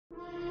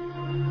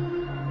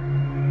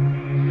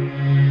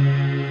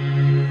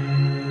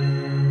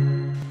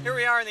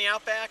in the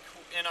Outback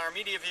in our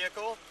media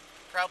vehicle,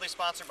 proudly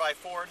sponsored by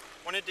Ford.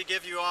 Wanted to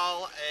give you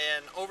all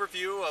an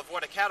overview of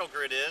what a cattle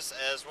grid is,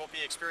 as we'll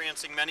be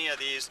experiencing many of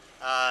these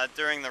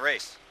during the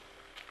race.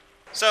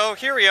 So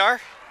here we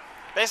are.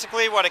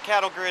 Basically what a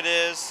cattle grid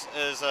is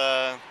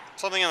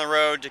something on the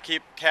road to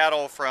keep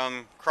cattle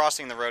from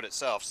crossing the road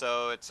itself.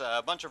 So it's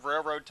a bunch of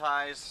railroad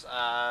ties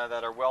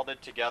that are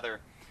welded together.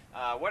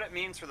 What it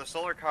means for the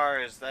solar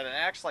car is that it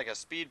acts like a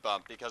speed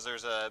bump, because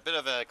there's a bit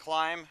of a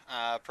climb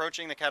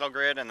approaching the cattle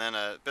grid and then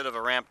a bit of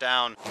a ramp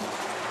down.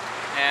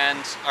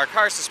 And our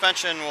car's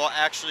suspension will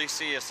actually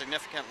see a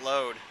significant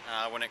load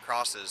when it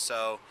crosses,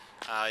 so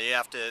you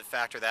have to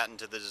factor that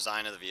into the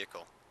design of the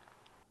vehicle.